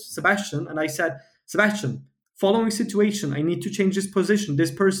called Sebastian and I said, Sebastian, following situation, I need to change this position,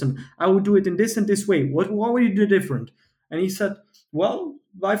 this person. I would do it in this and this way. What would you do different? And he said, well,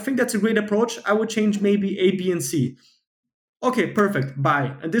 I think that's a great approach. I would change maybe A, B, and C. Okay, perfect.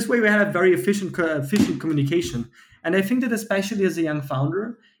 Bye. And this way we had a very efficient communication. And I think that especially as a young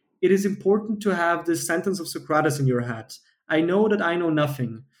founder, it is important to have this sentence of Socrates in your head. I know that I know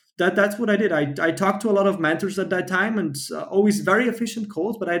nothing. That's what I did. I talked to a lot of mentors at that time, and always very efficient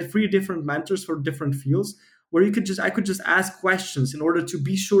calls. But I had three different mentors for different fields where I could just ask questions in order to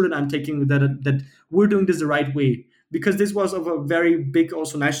be sure that I'm taking that we're doing this the right way, because this was of a very big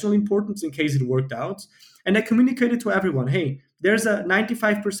also national importance in case it worked out. And I communicated to everyone, hey, there's a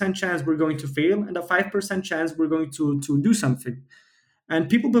 95% chance we're going to fail and a 5% chance we're going to do something. And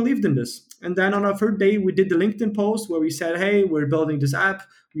people believed in this. And then on our third day, we did the LinkedIn post where we said, hey, we're building this app.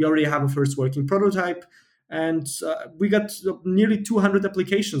 We already have a first working prototype. And we got nearly 200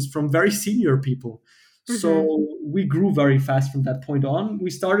 applications from very senior people. So we grew very fast from that point on. We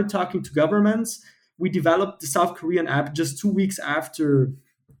started talking to governments. We developed the South Korean app just 2 weeks after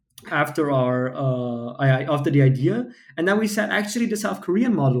the idea. And then we said, actually, the South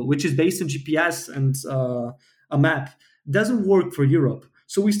Korean model, which is based on GPS and a map, doesn't work for Europe.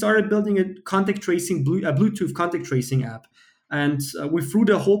 So we started building a Bluetooth contact tracing app, and we threw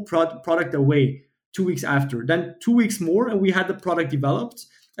the whole product away 2 weeks after. Then 2 weeks more, and we had the product developed.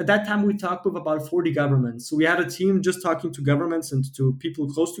 At that time, we talked with about 40 governments. So we had a team just talking to governments and to people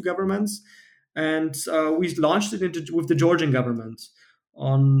close to governments, and we launched it with the Georgian government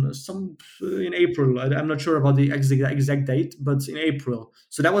in April. I'm not sure about the exact date, but in April.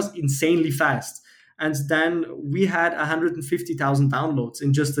 So that was insanely fast. And then we had 150,000 downloads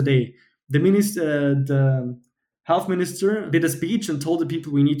in just a day. The health minister did a speech and told the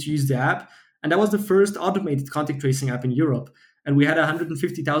people we need to use the app. And that was the first automated contact tracing app in Europe. And we had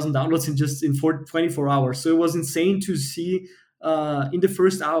 150,000 downloads in 24 hours. So it was insane to see. In the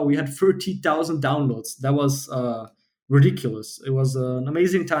first hour, we had 30,000 downloads. That was ridiculous. It was an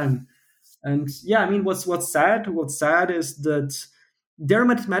amazing time. And yeah, I mean, what's sad? What's sad is that there are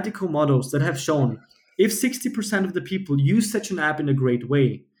mathematical models that have shown if 60% of the people use such an app in a great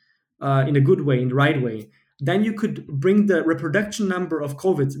way, in a good way, in the right way, then you could bring the reproduction number of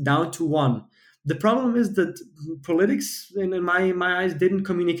COVID down to 1. The problem is that politics, in my eyes, didn't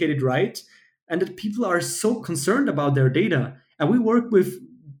communicate it right, and that people are so concerned about their data. And we work with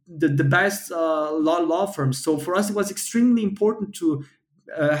the best law firms. So for us, it was extremely important to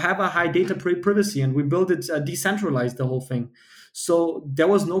have a high data privacy, and we built it decentralized, the whole thing. So there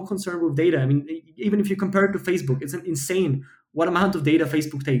was no concern with data. I mean, even if you compare it to Facebook, it's insane what amount of data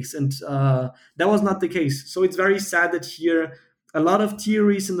Facebook takes, and that was not the case. So it's very sad that here a lot of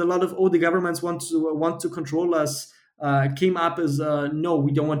theories and a lot of the governments want to control us came up as no,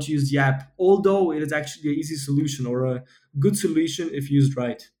 we don't want to use the app, although it is actually an easy solution or a good solution if used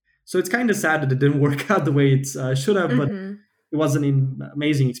right. So it's kind of sad that it didn't work out the way it should have, but it was an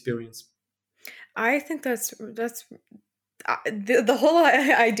amazing experience. I think that's the whole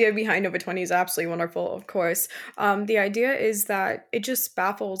idea behind Over 20 is absolutely wonderful, of course. The idea is that it just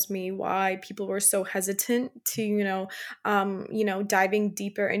baffles me why people were so hesitant to, diving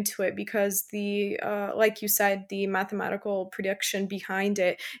deeper into it, because like you said, the mathematical prediction behind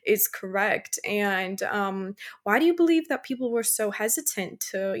it is correct. And why do you believe that people were so hesitant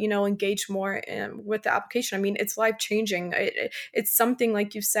to, engage more with the application? I mean, it's life changing. It's something,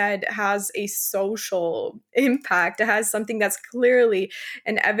 like you said, has a social impact. It has something that's clearly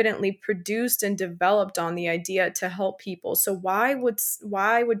and evidently produced and developed on the idea to help people. So why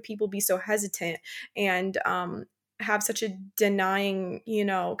would people be so hesitant and have such a denying,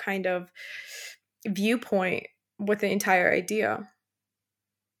 kind of viewpoint with the entire idea?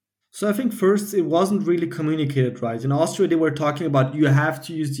 So I think first it wasn't really communicated right. In Austria, they were talking about you have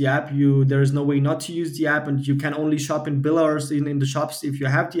to use the app. You there is no way not to use the app, and you can only shop in billers in the shops if you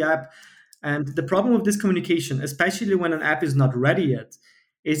have the app. And the problem with this communication, especially when an app is not ready yet,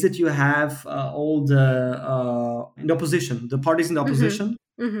 is that you have all the in the opposition, the parties in the Mm-hmm. opposition,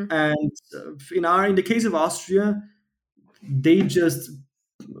 Mm-hmm. and in the case of Austria, they just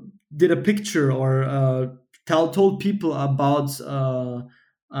did a picture or told people about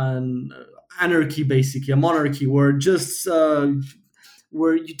an anarchy, basically a monarchy, where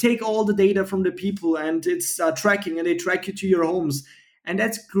you take all the data from the people and it's tracking, and they track you to your homes. And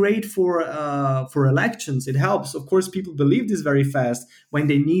that's great for elections. It helps, of course. People believe this very fast when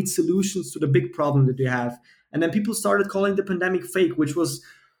they need solutions to the big problem that they have. And then people started calling the pandemic fake, which was,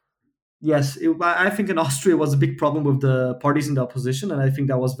 yes, I think in Austria was a big problem with the parties in the opposition, and I think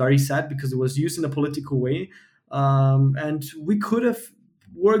that was very sad because it was used in a political way, and we could have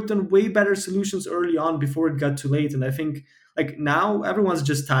worked on way better solutions early on before it got too late. And I think like now everyone's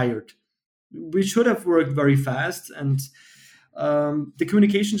just tired. We should have worked very fast, and the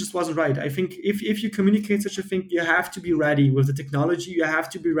communication just wasn't right. I think if you communicate such a thing, you have to be ready with the technology, you have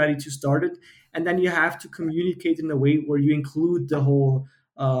to be ready to start it, and then you have to communicate in a way where you include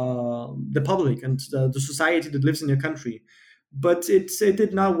the public and the society that lives in your country. But it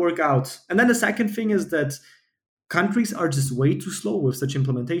did not work out. And then the second thing is that countries are just way too slow with such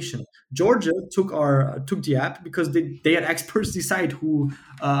implementation. Georgia took the app because they had experts decide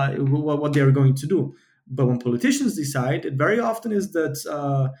what they are going to do. But when politicians decide, it very often is that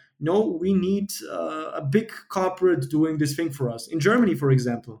no, we need a big corporate doing this thing for us. In Germany, for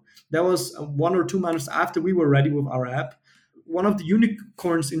example, that was 1 or 2 months after we were ready with our app. One of the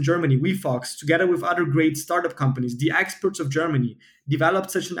unicorns in Germany, WeFox, together with other great startup companies, the experts of Germany,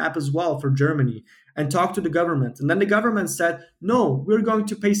 developed such an app as well for Germany and talked to the government. And then the government said, no, we're going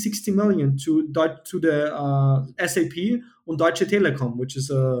to pay 60 million to the SAP und Deutsche Telekom, which is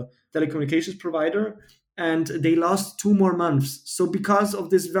a telecommunications provider. And they lost 2 more months. So because of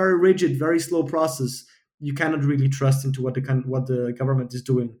this very rigid, very slow process, you cannot really trust into what the government is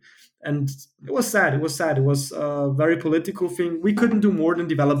doing. And it was sad. It was sad. It was a very political thing. We couldn't do more than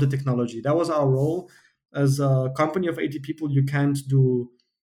develop the technology. That was our role. As a company of 80 people, you can't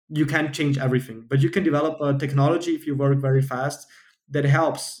change everything, but you can develop a technology if you work very fast that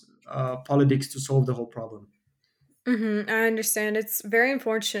helps politics to solve the whole problem. I understand. It's very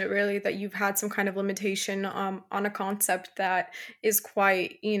unfortunate, really, that you've had some kind of limitation on a concept that is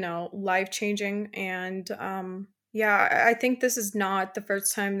quite, life changing. And yeah, I think this is not the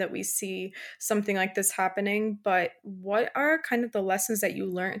first time that we see something like this happening. But what are kind of the lessons that you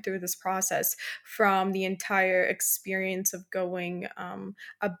learned through this process from the entire experience of going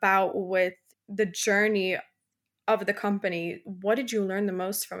about with the journey of the company? What did you learn the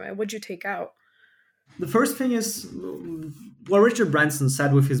most from it? What did you take out? The first thing is what Richard Branson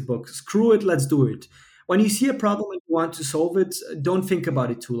said with his book: screw it, let's do it. When you see a problem and you want to solve it, don't think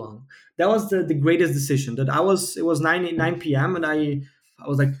about it too long. That was the greatest decision. It was 9 p.m. and I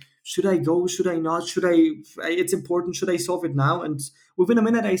was like, should I go? Should I not? It's important. Should I solve it now? And within a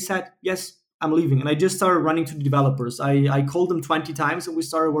minute, I said, yes, I'm leaving. And I just started running to the developers. I called them 20 times and we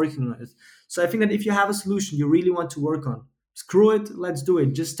started working on it. So I think that if you have a solution you really want to work on, screw it, let's do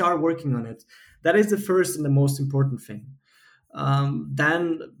it. Just start working on it. That is the first and the most important thing.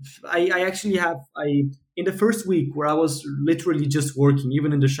 Then I actually have I in the first week where I was literally just working,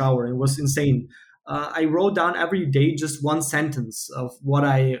 even in the shower, it was insane. I wrote down every day just one sentence of what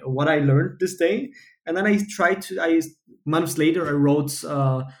I learned this day, and then I tried to. I months later I wrote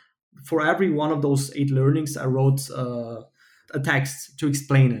for every one of those 8 learnings I wrote a text to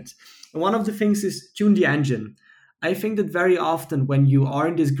explain it. And one of the things is tune the engine. I think that very often when you are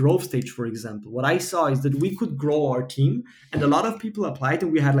in this growth stage, for example, what I saw is that we could grow our team and a lot of people applied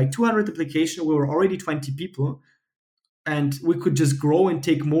and we had like 200 applications. We were already 20 people and we could just grow and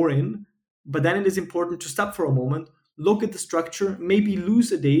take more in. But then it is important to stop for a moment, look at the structure, maybe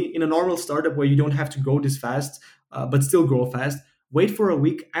lose a day in a normal startup where you don't have to grow this fast, but still grow fast. Wait for a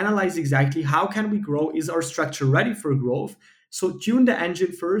week, analyze exactly how can we grow? Is our structure ready for growth? So tune the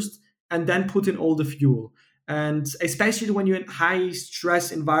engine first and then put in all the fuel. And especially when you're in high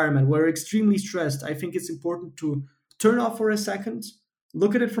stress environment where you're extremely stressed, I think it's important to turn off for a second,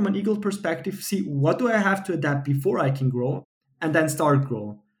 look at it from an eagle perspective, see what do I have to adapt before I can grow, and then start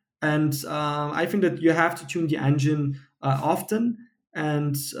grow. And I think that you have to tune the engine often,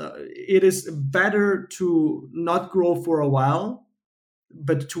 and it is better to not grow for a while,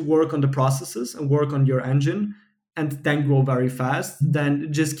 but to work on the processes and work on your engine, and then grow very fast.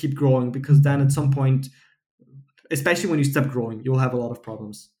 Then just keep growing because then at some point especially when you stop growing, you'll have a lot of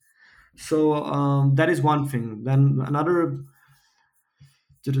problems. So that is one thing. Then another,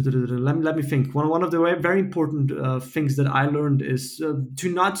 let me think. One of the very important things that I learned is to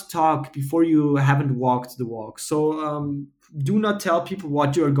not talk before you haven't walked the walk. So do not tell people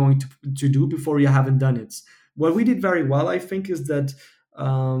what you are going to do before you haven't done it. What we did very well, I think, is that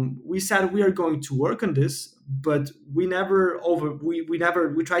we said we are going to work on this, but we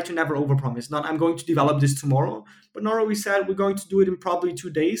try to never overpromise. Not I'm going to develop this tomorrow, but nor we said we're going to do it in probably 2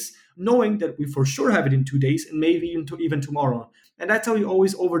 days, knowing that we for sure have it in 2 days and maybe even tomorrow. And that's how we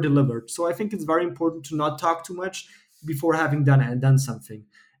always over delivered. So I think it's very important to not talk too much before having done something.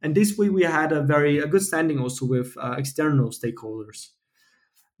 And this way we had a good standing also with external stakeholders.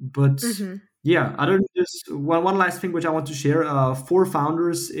 But Mm-hmm. yeah, other than this, one last thing which I want to share for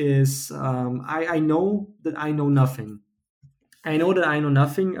founders is I know that I know nothing. I know that I know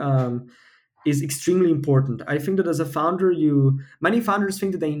nothing. Is extremely important. I think that as a founder, many founders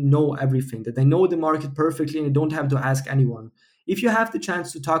think that they know everything, that they know the market perfectly, and they don't have to ask anyone. If you have the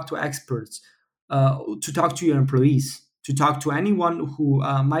chance to talk to experts, to talk to your employees, to talk to anyone who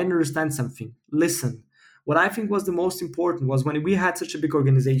might understand something, listen. What I think was the most important was when we had such a big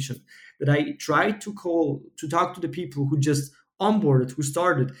organization that I tried to talk to the people who just onboarded, who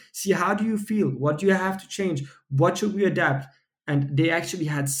started, see how do you feel, what do you have to change, what should we adapt, and they actually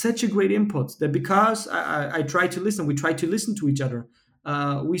had such a great input that because I tried to listen, we tried to listen to each other,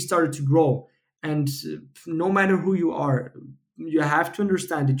 we started to grow. And no matter who you are, you have to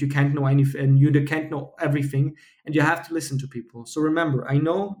understand that you can't know anything and you can't know everything, and you have to listen to people. So remember, I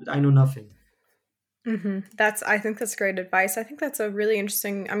know that I know nothing. I think that's great advice. I think that's a really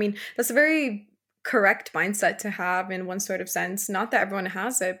interesting, I mean, that's a very correct mindset to have in one sort of sense. Not that everyone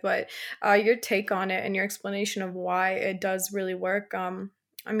has it, but your take on it and your explanation of why it does really work.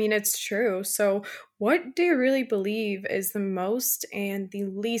 I mean, it's true. So, what do you really believe is the most and the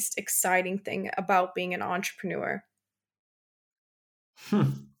least exciting thing about being an entrepreneur?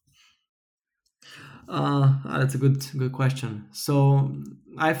 Hmm. That's a good question. So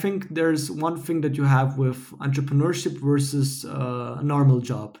I think there's one thing that you have with entrepreneurship versus a normal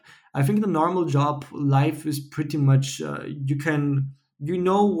job. I think the normal job life is pretty much you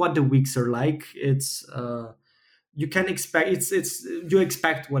know what the weeks are like. It's you can expect it's you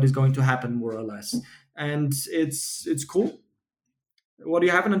expect what is going to happen more or less, and it's cool. What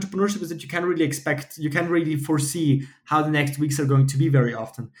you have in entrepreneurship is that you can't really foresee how the next weeks are going to be very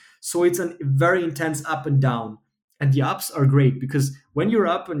often. So it's a very intense up and down. And the ups are great because when you're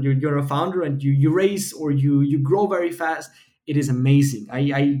up and you're a founder and you raise or you grow very fast, it is amazing.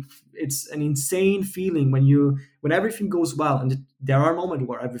 I It's an insane feeling when everything goes well, and there are moments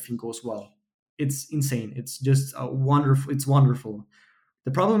where everything goes well. It's insane. It's just wonderful. It's wonderful.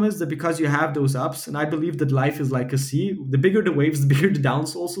 The problem is that because you have those ups, and I believe that life is like a sea, the bigger the waves, the bigger the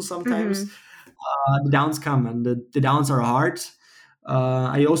downs also sometimes. Mm-hmm. The downs come, and the downs are hard.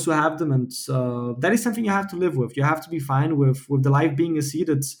 I also have them, and that is something you have to live with. You have to be fine with the life being a sea.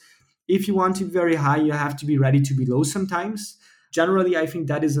 That if you want to be very high, you have to be ready to be low sometimes. Generally, I think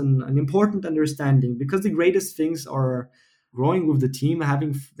that is an important understanding because the greatest things are growing with the team,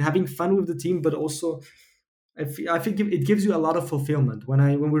 having fun with the team, but also I think it gives you a lot of fulfillment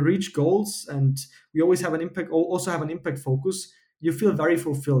when we reach goals and we always have an impact, also have an impact focus. You feel very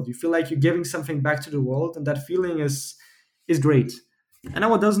fulfilled. You feel like you're giving something back to the world, and that feeling is great. And now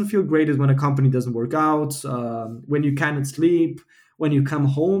what doesn't feel great is when a company doesn't work out, when you cannot sleep, when you come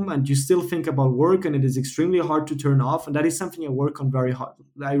home and you still think about work, and it is extremely hard to turn off. And that is something I work on very hard.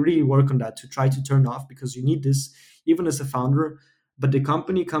 I really work on that to try to turn off because you need this even as a founder, but the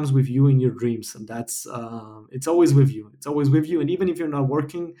company comes with you in your dreams, and that's it's always with you, it's always with you. And even if you're not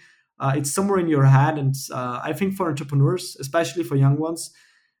working, it's somewhere in your head. And I think for entrepreneurs, especially for young ones,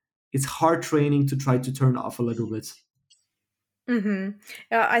 it's hard training to try to turn off a little bit. Mm-hmm.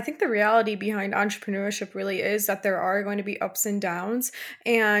 Yeah, I think the reality behind entrepreneurship really is that there are going to be ups and downs,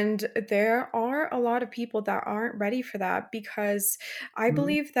 and there are a lot of people that aren't ready for that because I Mhm.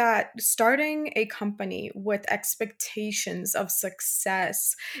 believe that starting a company with expectations of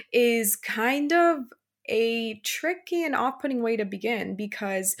success is kind of a tricky and off-putting way to begin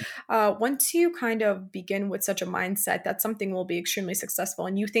because once you kind of begin with such a mindset that something will be extremely successful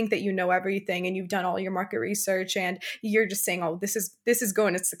and you think that you know everything and you've done all your market research and you're just saying, "Oh, this is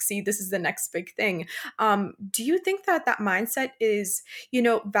going to succeed. This is the next big thing." Do you think that that mindset is,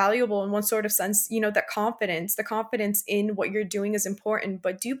 valuable in one sort of sense? That confidence, the confidence in what you're doing is important.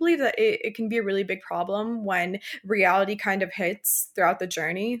 But do you believe that it can be a really big problem when reality kind of hits throughout the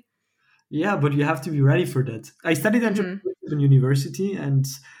journey? Yeah, but you have to be ready for that. I studied Mm-hmm. entrepreneurship in university, and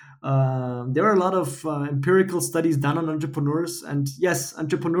There are a lot of empirical studies done on entrepreneurs, and yes,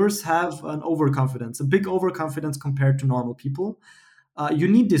 entrepreneurs have an overconfidence, a big overconfidence compared to normal people. You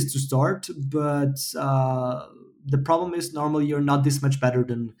need this to start, but the problem is normally you're not this much better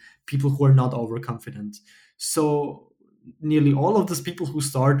than people who are not overconfident. So nearly all of those people who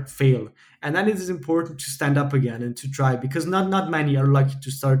start fail, and then it is important to stand up again and to try, because not many are lucky to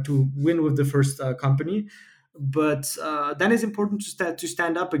start to win with the first company. But then it's important to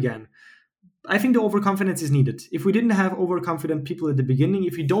stand up again. I think the overconfidence is needed. If we didn't have overconfident people at the beginning,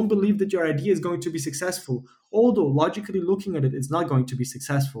 if you don't believe that your idea is going to be successful, although logically looking at it, it's not going to be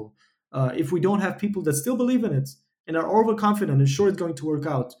successful. If we don't have people that still believe in it and are overconfident and sure it's going to work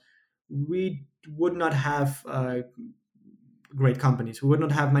out, we would not have great companies. We would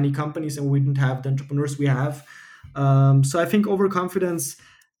not have many companies, and we wouldn't have the entrepreneurs we have. So I think overconfidence,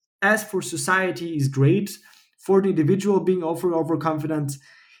 as for society, is great. For the individual, being overconfident,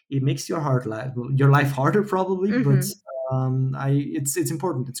 it makes your life harder probably, but it's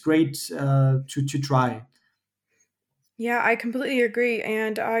important. It's great to try. Yeah, I completely agree.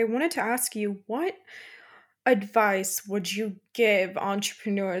 And I wanted to ask you, what advice would you give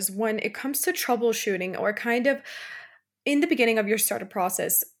entrepreneurs when it comes to troubleshooting, or kind of in the beginning of your startup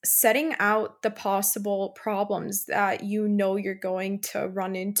process, setting out the possible problems that you know you're going to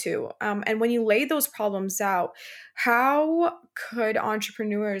run into? And when you lay those problems out, how could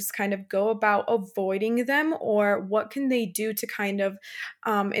entrepreneurs kind of go about avoiding them, or what can they do to kind of,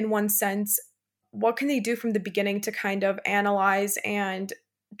 in one sense, what can they do from the beginning to kind of analyze and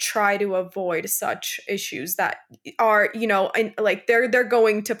try to avoid such issues that are, like they're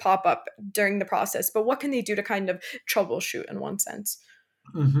going to pop up during the process, but what can they do to kind of troubleshoot in one sense?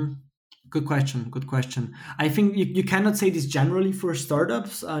 hmm Good question. Good question. I think you cannot say this generally for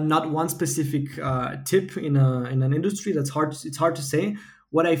startups. Not one specific tip in an industry. That's hard. It's hard to say.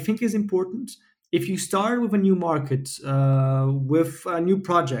 What I think is important: if you start with a new market, with a new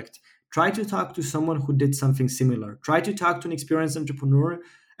project, try to talk to someone who did something similar. Try to talk to an experienced entrepreneur.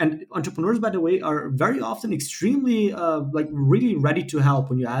 And entrepreneurs, by the way, are very often extremely like really ready to help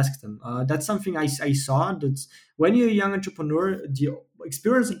when you ask them. That's something I saw. That when you're a young entrepreneur, the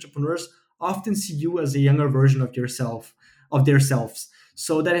experienced entrepreneurs often see you as a younger version of yourself, of their selves.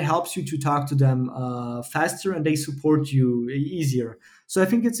 So that it helps you to talk to them faster, and they support you easier. So I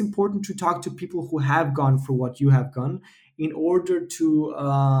think it's important to talk to people who have gone through what you have gone, in order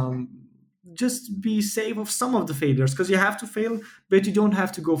to just be safe of some of the failures, because you have to fail, but you don't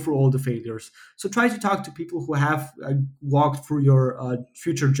have to go through all the failures. So try to talk to people who have walked through your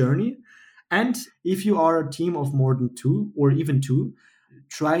future journey. And if you are a team of more than two or even two,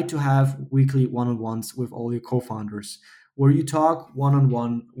 try to have weekly one-on-ones with all your co-founders, where you talk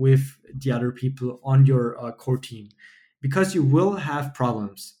one-on-one with the other people on your core team, because you will have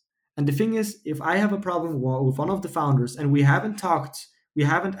problems. And the thing is, if I have a problem with one of the founders and we haven't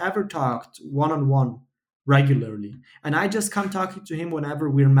ever talked one-on-one regularly, and I just come talking to him whenever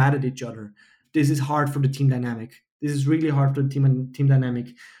we're mad at each other, this is hard for the team dynamic. This is really hard for the team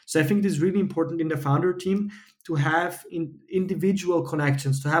dynamic. So I think it is really important in the founder team to have individual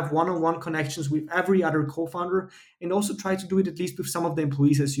connections, to have one-on-one connections with every other co-founder, and also try to do it at least with some of the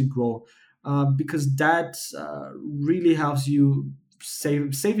employees as you grow, because that really helps you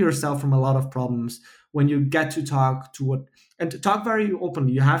save yourself from a lot of problems when you get to talk to what and to talk very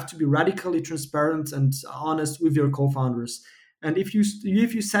openly. You have to be radically transparent and honest with your co-founders. And if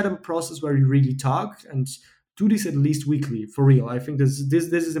you set up a process where you really talk, and do this at least weekly for real, I think this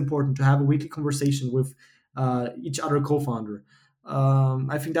is important, to have a weekly conversation with each other co-founder.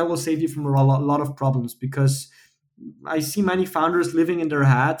 I think that will save you from a lot of problems, because I see many founders living in their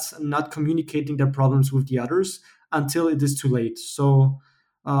heads and not communicating their problems with the others until it is too late. So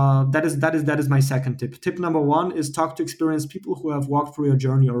that is my second tip. Tip number one is talk to experienced people who have walked through your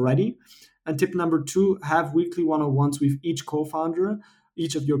journey already. And tip number two, have weekly one-on-ones with each co-founder,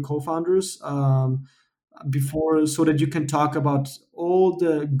 each of your co-founders, before, so that you can talk about all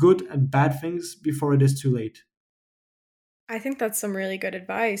the good and bad things before it is too late. I think that's some really good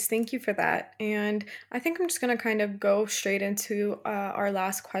advice. Thank you for that. And I think I'm just going to kind of go straight into our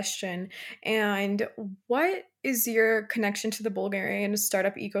last question. And what is your connection to the Bulgarian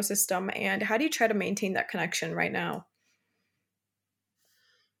startup ecosystem, and how do you try to maintain that connection right now?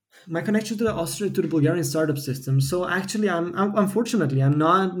 My connection to the Bulgarian startup system. So actually, unfortunately I'm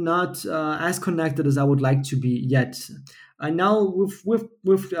not as connected as I would like to be yet. I now with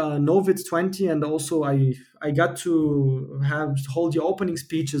Novitz 20, and also I got to have hold the opening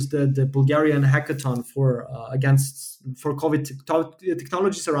speeches, the Bulgarian hackathon for COVID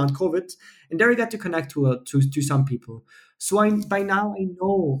technologies around COVID, and there I got to connect to some people. So by now I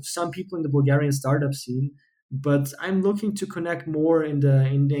know some people in the Bulgarian startup scene, but I'm looking to connect more in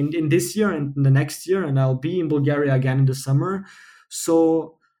this year and in the next year, and I'll be in Bulgaria again in the summer. So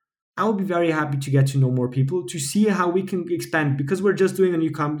I will be very happy to get to know more people, to see how we can expand, because we're just doing a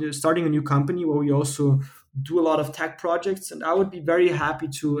new company, starting a new company where we also do a lot of tech projects. And I would be very happy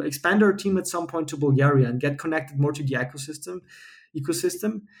to expand our team at some point to Bulgaria and get connected more to the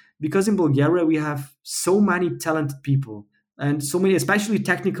ecosystem, because in Bulgaria we have so many talented people, and so many, especially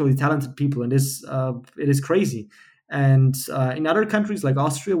technically talented people, and it is crazy. And in other countries like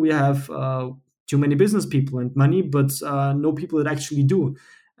Austria, we have too many business people and money, but no people that actually do.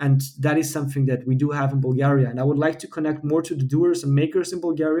 And that is something that we do have in Bulgaria. And I would like to connect more to the doers and makers in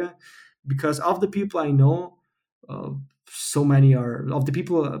Bulgaria, because of the people I know, so many are of the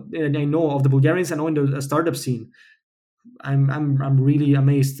people I know, of the Bulgarians I know in the startup scene. I'm really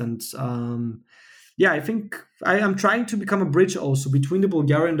amazed. And yeah, I think I'm trying to become a bridge also between the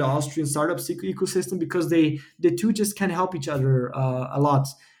Bulgarian and the Austrian startup ecosystem, because the two just can help each other a lot.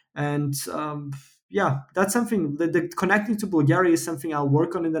 And yeah, that's something that the connecting to Bulgaria is something I'll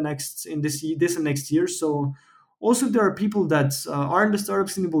work on in this and next year. So also, there are people that are in the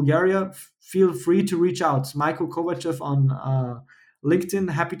startups in Bulgaria. Feel free to reach out. Michael Kowatschew on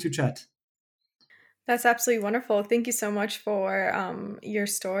LinkedIn. Happy to chat. That's absolutely wonderful. Thank you so much for your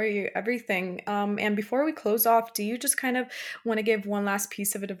story, everything. And before we close off, do you just kind of want to give one last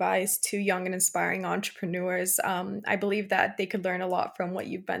piece of advice to young and inspiring entrepreneurs? I believe that they could learn a lot from what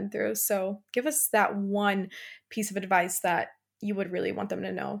you've been through. So give us that one piece of advice that you would really want them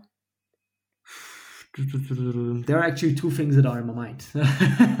to know. There are actually two things that are in my mind.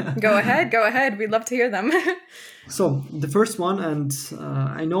 Go ahead. Go ahead. We'd love to hear them. So the first one, and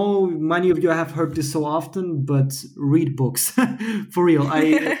I know many of you have heard this so often, but read books. For real.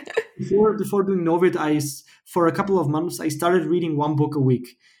 Before doing Novit, for a couple of months I started reading one book a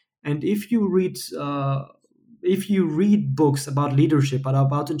week. And if you read books about leadership,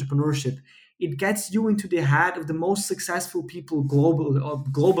 about entrepreneurship, it gets you into the head of the most successful people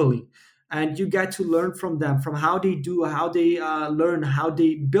globally. And you get to learn from them, from how they do, how they learn, how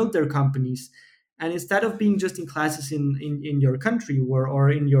they build their companies. And instead of being just in classes in your country or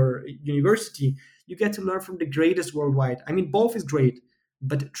in your university, you get to learn from the greatest worldwide. I mean, both is great,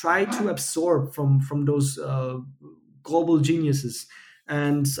 but try to absorb from those global geniuses.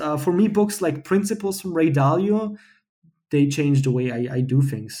 And for me, books like Principles from Ray Dalio, they changed the way I do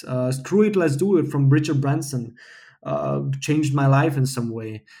things. Screw It, Let's Do It from Richard Branson changed my life in some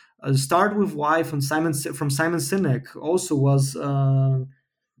way. Start with Why from Simon Sinek also was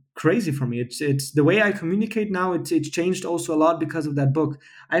crazy for me. It's the way I communicate now. It's changed also a lot because of that book.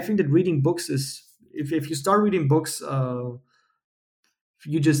 I think that reading books is, if you start reading books,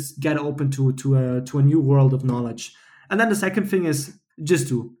 you just get open to a new world of knowledge. And then the second thing is just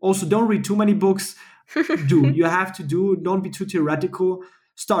do. Also, don't read too many books. Do. You have to do. Don't be too theoretical.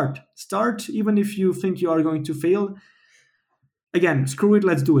 Start, even if you think you are going to fail. Again, screw it,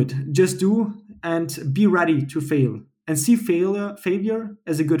 let's do it. Just do, and be ready to fail, and see failure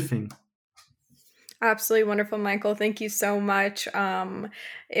as a good thing. Absolutely wonderful, Michael. Thank you so much.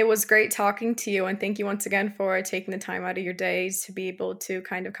 It was great talking to you, and thank you once again for taking the time out of your days to be able to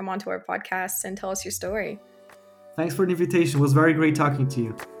kind of come onto our podcast and tell us your story. Thanks for the invitation. It was very great talking to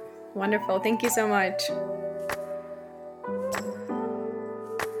you. Wonderful. Thank you so much.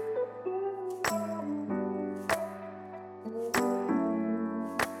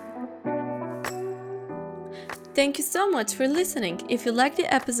 Thank you so much for listening. If you liked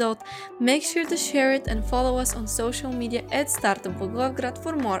the episode, make sure to share it and follow us on social media at Startup Volgograd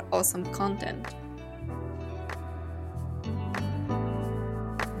for more awesome content.